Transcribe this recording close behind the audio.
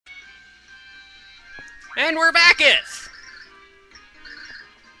And we're backeth!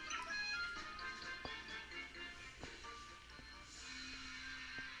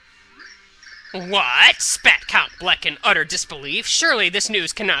 What? Spat Count Bleck in utter disbelief. Surely this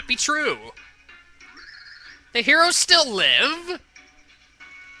news cannot be true. The heroes still live?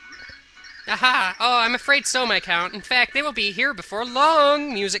 Aha! Oh, I'm afraid so, my Count. In fact, they will be here before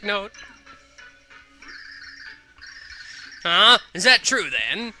long. Music note. Huh? Is that true,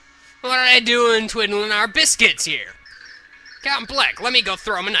 then? What are they doing twiddling our biscuits here? Count Bleck, let me go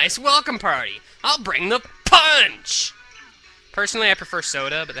throw him a nice welcome party. I'll bring the punch! Personally, I prefer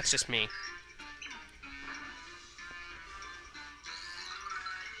soda, but that's just me.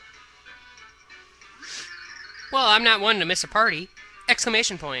 Well, I'm not one to miss a party.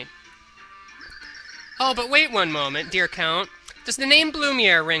 Exclamation point. Oh, but wait one moment, dear Count. Does the name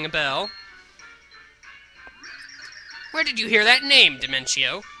Blumiere ring a bell? Where did you hear that name,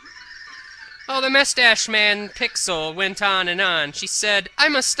 Dementio? Oh, the mustache man, Pixel, went on and on. She said, I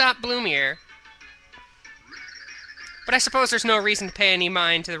must stop Blumiere. But I suppose there's no reason to pay any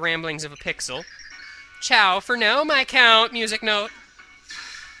mind to the ramblings of a Pixel. Ciao for now, my Count. Music note.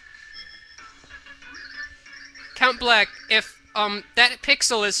 Count Bleck, if, that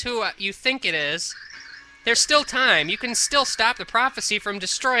Pixel is who you think it is, there's still time. You can still stop the prophecy from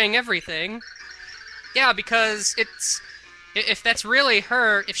destroying everything. Yeah, because it's... If that's really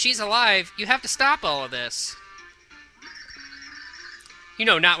her, if she's alive, you have to stop all of this. You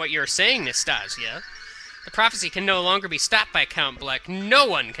know not what you're saying, Nastasia. The prophecy can no longer be stopped by Count Bleck. No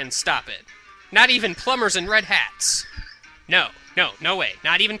one can stop it. Not even plumbers in red hats. No way.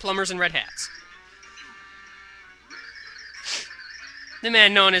 Not even plumbers in red hats. The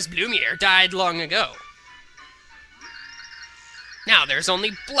man known as Blumiere died long ago. Now there's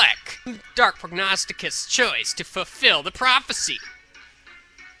only Bleck, Dark Prognosticus' choice to fulfill the prophecy.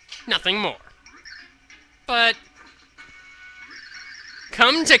 Nothing more. But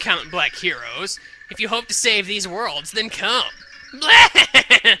come to Count Bleck, heroes. If you hope to save these worlds, then come.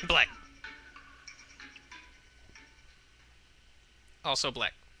 Bleck. Also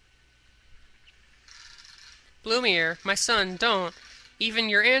Bleck. Blumiere, my son, don't. Even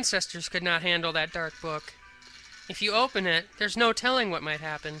your ancestors could not handle that dark book. If you open it, there's no telling what might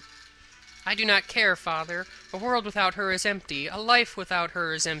happen. I do not care, Father. A world without her is empty. A life without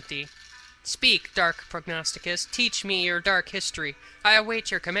her is empty. Speak, Dark Prognosticus. Teach me your dark history. I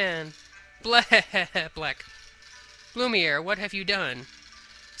await your command. Bleck. Blumiere, what have you done?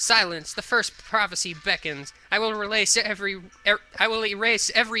 Silence. The first prophecy beckons. I will erase every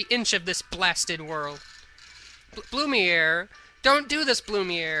inch of this blasted world. Blumiere, don't do this,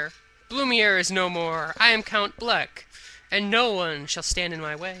 Blumiere. Blumiere is no more. I am Count Bleck, and no one shall stand in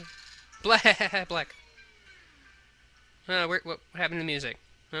my way. Bleck. What happened to the music?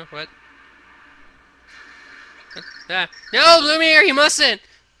 Huh? What? No, Blumiere, you mustn't!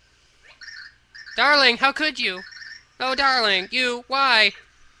 Darling, how could you? Oh, darling, you, why?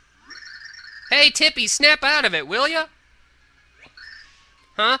 Hey, Tippy, snap out of it, will ya?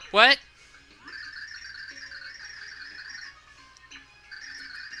 Huh? What?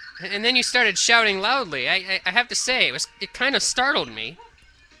 And then you started shouting loudly. I have to say, it kind of startled me.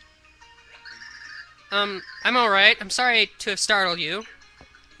 I'm alright. I'm sorry to have startled you.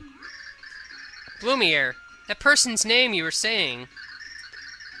 Blumiere, that person's name you were saying.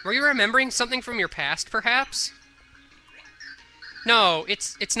 Were you remembering something from your past, perhaps? No,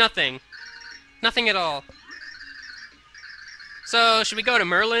 it's nothing. Nothing at all. So, should we go to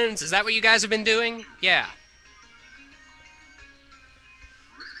Merlin's? Is that what you guys have been doing? Yeah.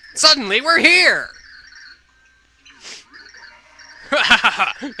 Suddenly, we're here!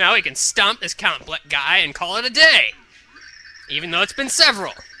 Now we can stomp this Count Bleck guy and call it a day. Even though it's been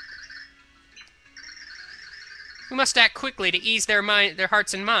several. We must act quickly to ease their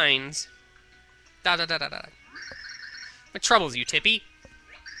hearts and minds. What troubles you, Tippy?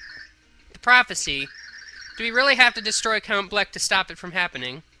 The prophecy. Do we really have to destroy Count Bleck to stop it from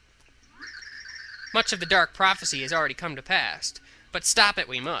happening? Much of the dark prophecy has already come to pass. But stop it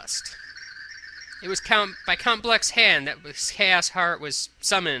we must. It was by Count Bleck's hand that the Chaos Heart was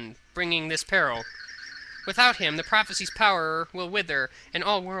summoned, bringing this peril. Without him, the prophecy's power will wither, and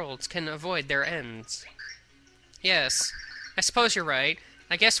all worlds can avoid their ends. Yes, I suppose you're right.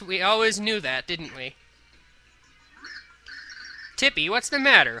 I guess we always knew that, didn't we? Tippy, what's the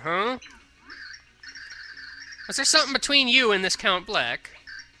matter, huh? Was there something between you and this Count Bleck?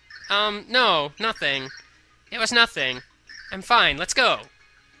 No, nothing. It was nothing. I'm fine, let's go.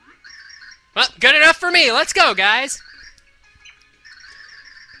 Well, good enough for me, let's go, guys!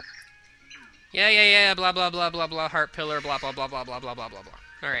 Yeah, blah, blah, blah, blah, blah, heart pillar, blah, blah, blah, blah, blah, blah, blah, blah, blah.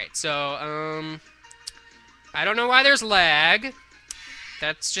 Alright, so, I don't know why there's lag.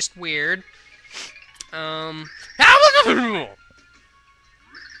 That's just weird. How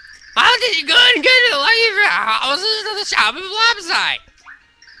did you go and get to the lady houses to the shopping website?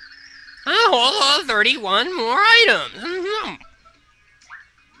 Oh, 31 more items.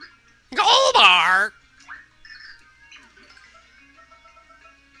 Gold bar.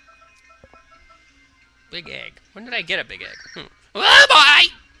 Big egg. When did I get a big egg? Oh boy!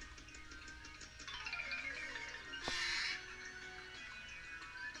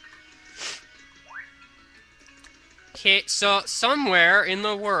 Okay, so somewhere in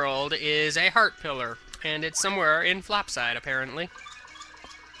the world is a heart pillar, and it's somewhere in Flopside, apparently.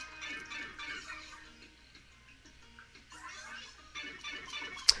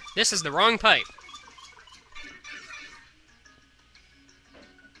 This is the wrong pipe.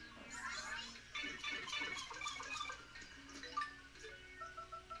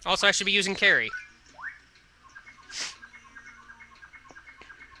 Also, I should be using carry.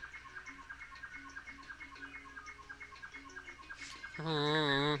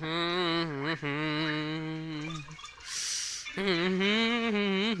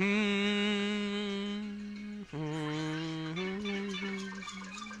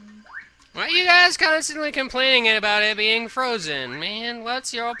 Why are you guys constantly complaining about it being frozen? Man,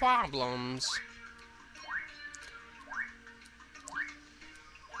 what's your problems?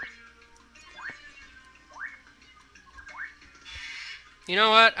 You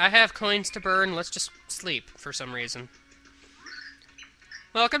know what? I have coins to burn. Let's just sleep for some reason.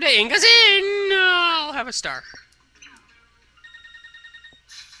 Welcome to Inga's Inn! I'll have a star.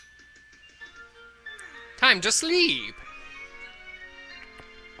 Time to sleep.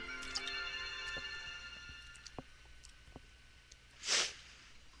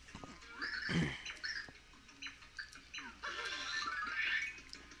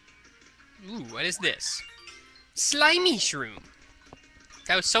 Ooh, what is this? Slimy shroom.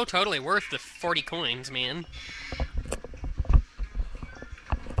 That was so totally worth the 40 coins, man.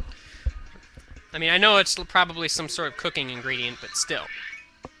 I mean, I know it's probably some sort of cooking ingredient, but still.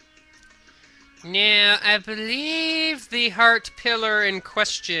 Now, I believe the heart pillar in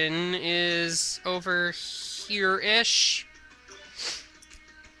question is over here-ish.